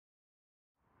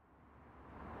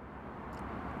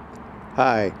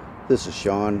Hi, this is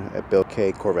Sean at Bill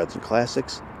K Corvettes and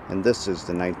Classics, and this is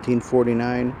the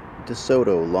 1949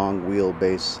 DeSoto long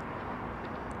wheelbase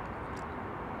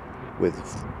with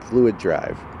fluid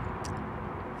drive.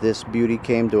 This beauty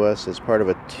came to us as part of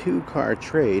a two-car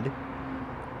trade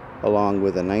along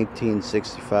with a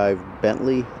 1965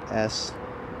 Bentley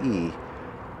SE.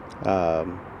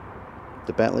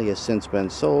 The Bentley has since been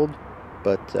sold,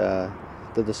 but the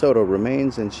DeSoto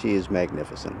remains, and she is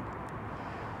magnificent.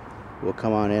 We'll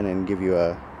come on in and give you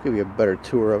a better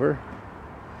tour of her.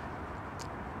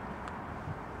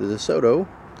 The DeSoto,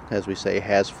 as we say,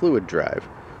 has fluid drive,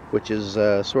 which is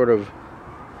sort of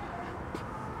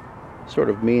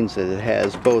means that it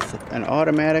has both an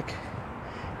automatic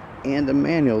and a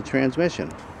manual transmission.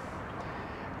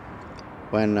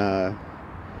 When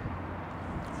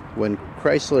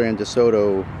Chrysler and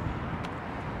DeSoto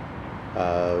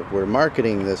were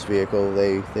marketing this vehicle,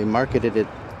 they marketed it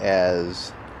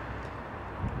as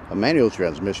a manual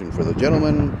transmission for the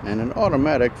gentlemen and an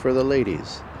automatic for the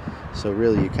ladies. So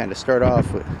really, you kind of start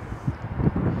off with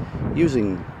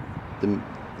using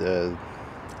the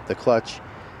clutch,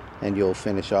 and you'll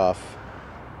finish off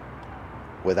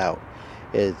without.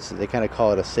 They kind of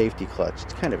call it a safety clutch.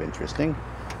 It's kind of interesting.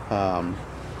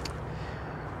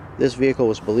 This vehicle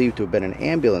was believed to have been an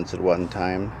ambulance at one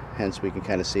time, hence we can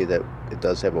kind of see that it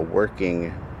does have a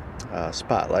working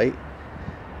spotlight.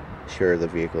 Sure, the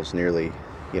vehicle's nearly,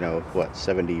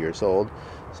 70 years old,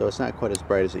 so it's not quite as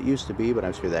bright as it used to be, but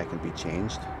I'm sure that can be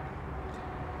changed.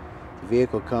 The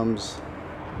vehicle comes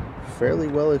fairly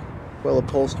well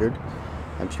upholstered.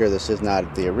 I'm sure this is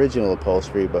not the original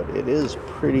upholstery, but it is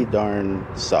pretty darn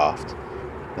soft,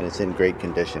 and it's in great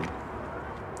condition.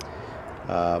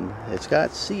 It's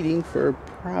got seating for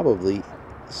probably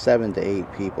 7 to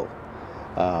 8 people.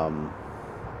 I'll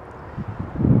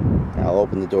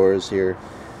open the doors here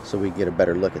so we can get a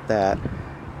better look at that.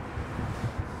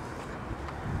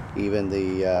 Even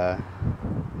there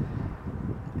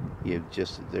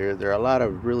are a lot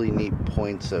of really neat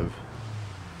points of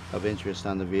interest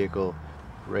on the vehicle,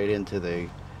 right into the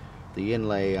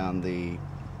inlay on the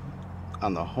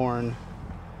horn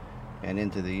and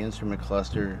into the instrument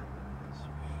cluster.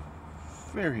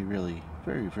 It's very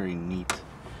neat.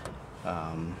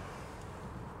 I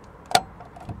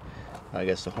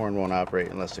guess the horn won't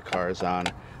operate unless the car is on,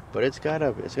 but it's got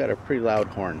a pretty loud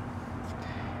horn.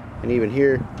 And even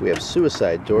here we have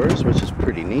suicide doors, which is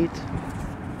pretty neat.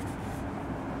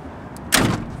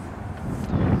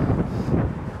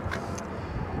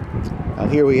 Now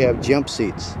here we have jump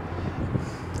seats.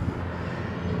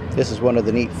 This is one of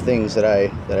the neat things that I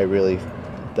really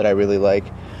like,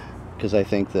 because I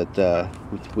think that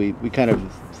we kind of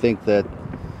think that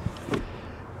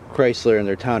Chrysler and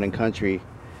their Town and Country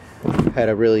had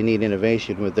a really neat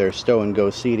innovation with their stow and go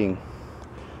seating.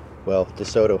 Well,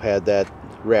 DeSoto had that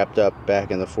wrapped up back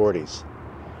in the 40s.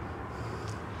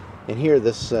 And here,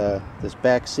 this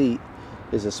back seat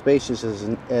is as spacious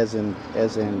as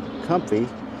in comfy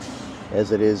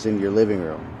as it is in your living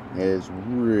room. It is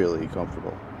really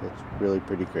comfortable. It's really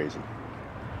pretty crazy.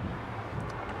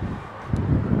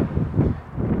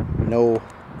 No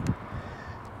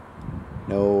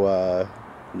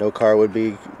car would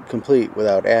be complete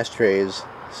without ashtrays.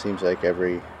 Seems like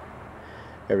every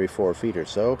 4 feet or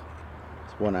so.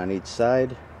 There's one on each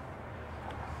side.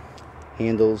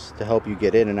 Handles to help you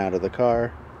get in and out of the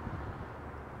car.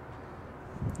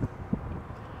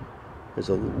 There's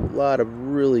a lot of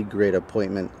really great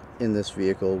appointment in this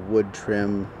vehicle. Wood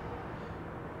trim,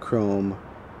 chrome,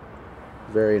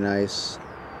 very nice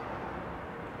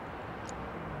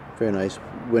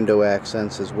window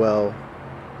accents as well.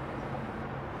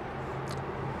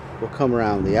 We'll come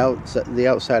around the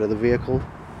outside of the vehicle.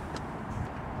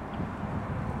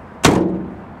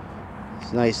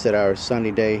 It's nice that our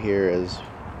sunny day here has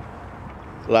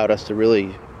allowed us to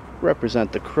really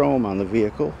represent the chrome on the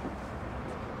vehicle.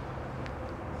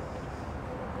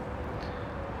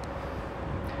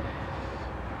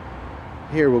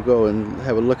 Here we'll go and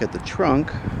have a look at the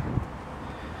trunk.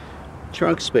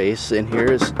 Trunk space in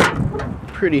here is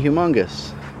pretty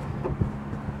humongous.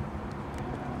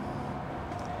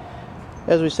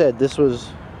 As we said, this was,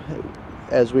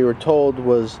 as we were told,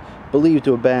 was believed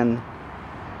to have been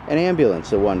an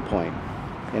ambulance at one point.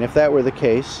 And if that were the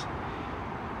case,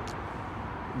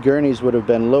 gurneys would have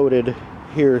been loaded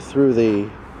here through the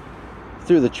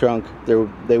trunk.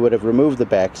 They would have removed the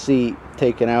back seat,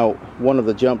 taken out one of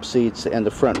the jump seats and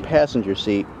the front passenger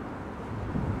seat,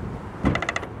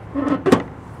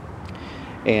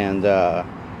 and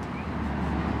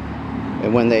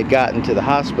when they'd gotten to the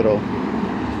hospital,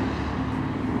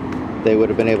 they would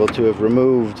have been able to have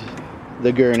removed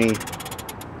the gurney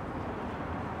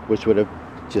which would have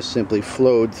just simply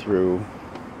flowed through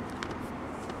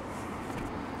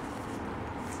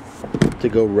to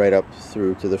go right up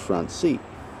through to the front seat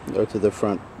or to the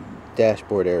front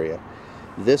dashboard area.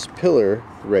 This pillar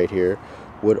right here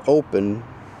would open,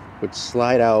 would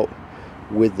slide out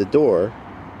with the door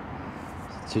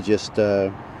to just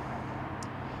to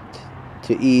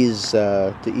ease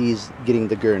getting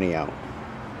the gurney out.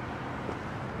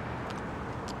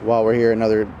 While we're here,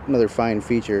 another fine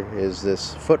feature is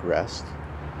this footrest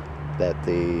that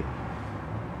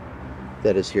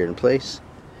is here in place.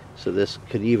 So this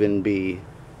could even be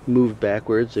moved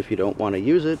backwards if you don't want to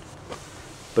use it.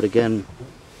 But again,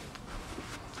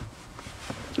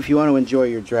 if you want to enjoy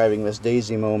your driving Miss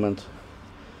Daisy moment,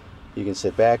 you can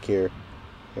sit back here,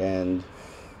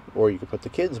 or you can put the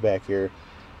kids back here,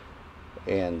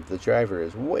 and the driver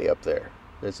is way up there.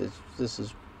 This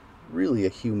is really a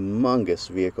humongous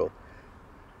vehicle.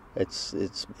 It's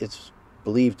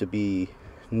believed to be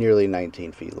nearly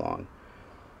 19 feet long,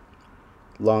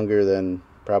 longer than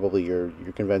probably your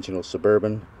conventional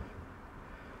Suburban.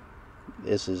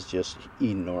 This is just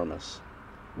enormous.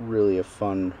 Really a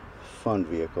fun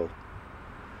vehicle.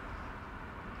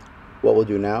 What we'll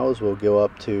do now is we'll go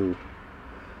up to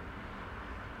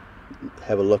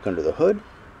have a look under the hood.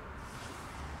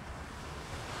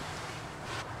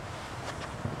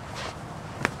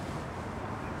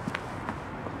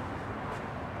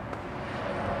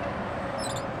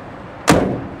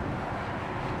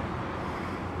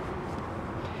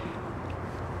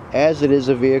 As it is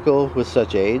a vehicle with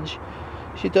such age,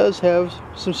 she does have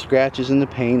some scratches in the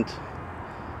paint.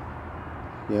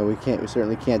 You know, we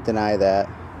certainly can't deny that.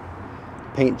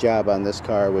 Paint job on this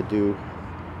car would do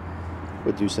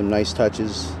some nice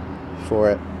touches for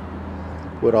it.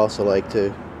 Would also like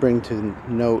to bring to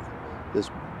note this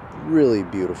really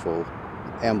beautiful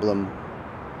emblem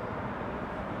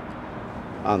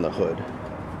on the hood.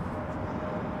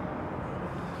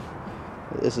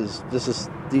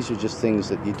 These are just things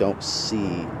that you don't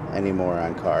see anymore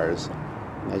on cars.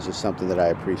 It's just something that I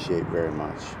appreciate very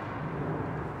much.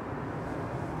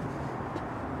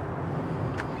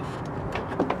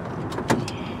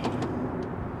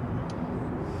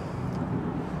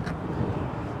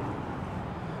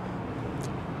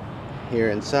 Here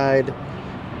inside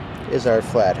is our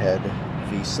flathead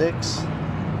V6.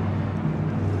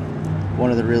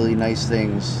 One of the really nice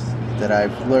things that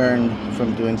I've learned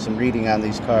from doing some reading on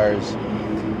these cars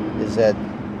is that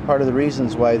part of the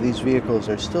reasons why these vehicles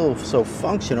are still so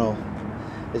functional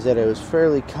is that it was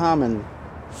fairly common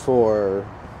for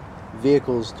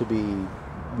vehicles to be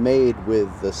made with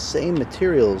the same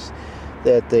materials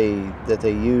that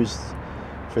they used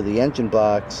for the engine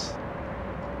blocks,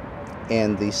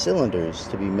 and the cylinders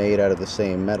to be made out of the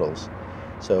same metals.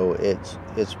 So it's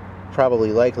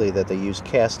probably likely that they use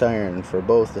cast iron for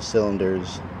both the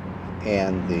cylinders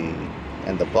and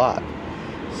the block.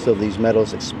 So these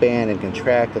metals expand and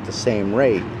contract at the same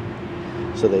rate,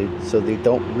 so they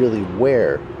don't really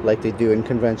wear like they do in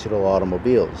conventional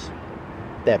automobiles.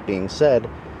 That being said,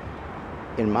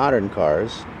 in modern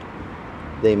cars,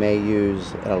 they may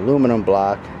use an aluminum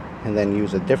block and then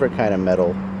use a different kind of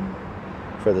metal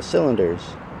for the cylinders,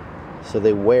 so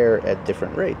they wear at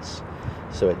different rates.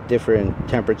 So at different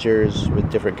temperatures,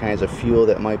 with different kinds of fuel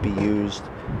that might be used,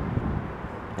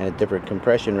 and at different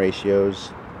compression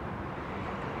ratios,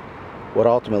 what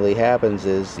ultimately happens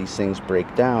is these things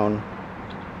break down.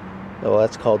 Well,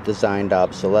 that's called designed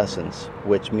obsolescence,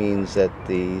 which means that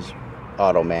these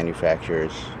auto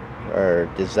manufacturers are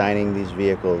designing these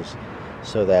vehicles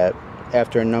so that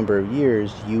after a number of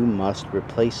years you must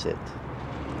replace it.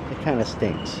 It kind of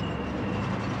stinks.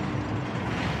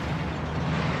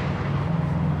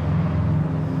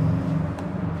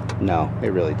 No, it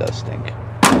really does stink.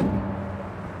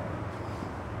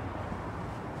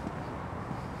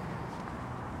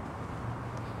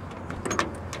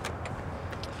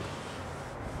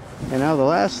 And now the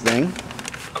last thing,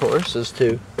 of course, is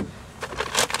to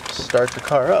start the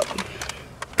car up.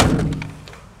 And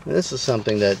this is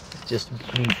something that just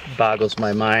boggles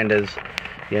my mind, as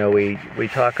you know, we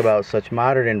talk about such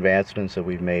modern advancements that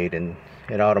we've made in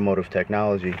automotive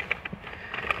technology,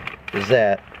 is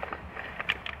that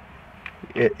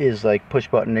it is like push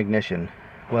button ignition.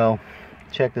 Well,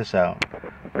 check this out.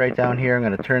 Right down here, I'm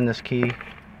going to turn this key.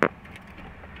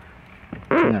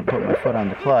 I'm going to put my foot on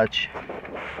the clutch.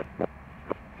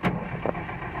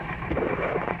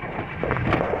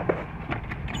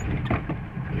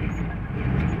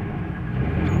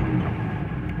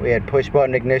 We had push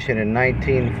button ignition in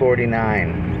 1949.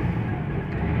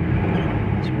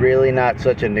 It's really not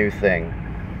such a new thing.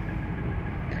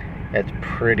 That's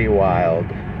pretty wild.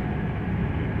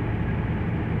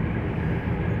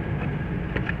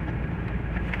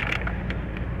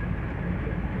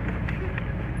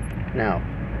 Now,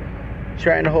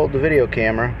 trying to hold the video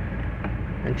camera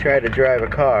and try to drive a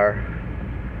car,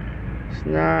 it's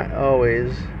not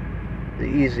always the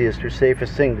easiest or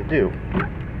safest thing to do.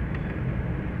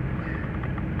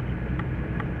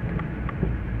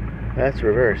 That's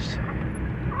reverse.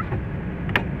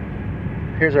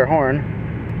 Here's our horn.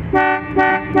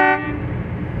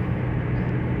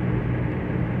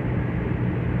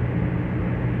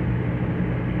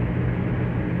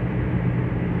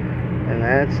 And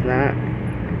that's not...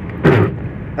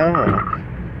 Oh,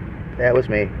 that was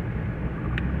me.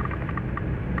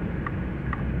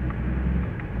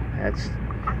 That's...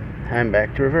 I'm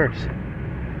back to reverse.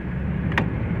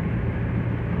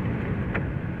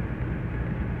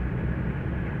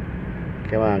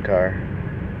 Come on, car.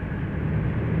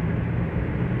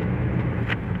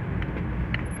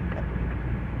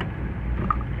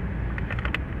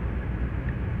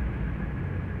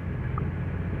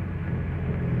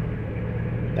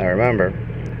 Now remember,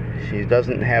 she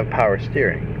doesn't have power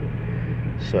steering,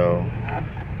 so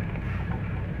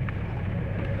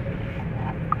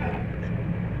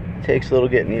it takes a little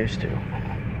getting used to,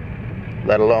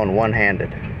 let alone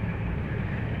one-handed.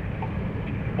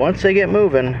 Once they get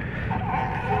moving,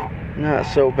 not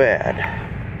so bad.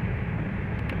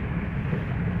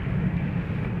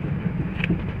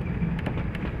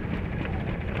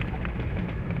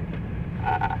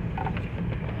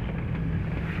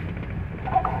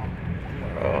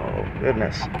 Oh,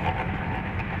 goodness.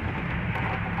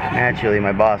 Naturally,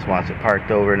 my boss wants it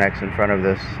parked over next in front of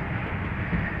this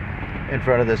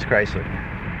Chrysler.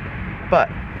 But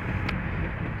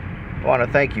I want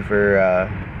to thank you for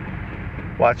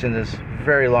watching this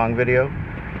very long video,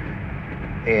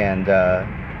 and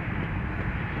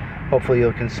hopefully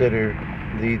you'll consider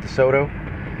the Desoto,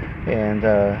 and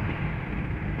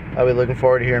I'll be looking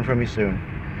forward to hearing from you soon.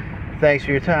 Thanks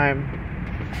for your time,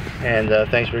 and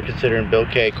thanks for considering Bill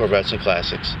K. Corvettes and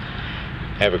Classics.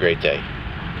 Have a great day.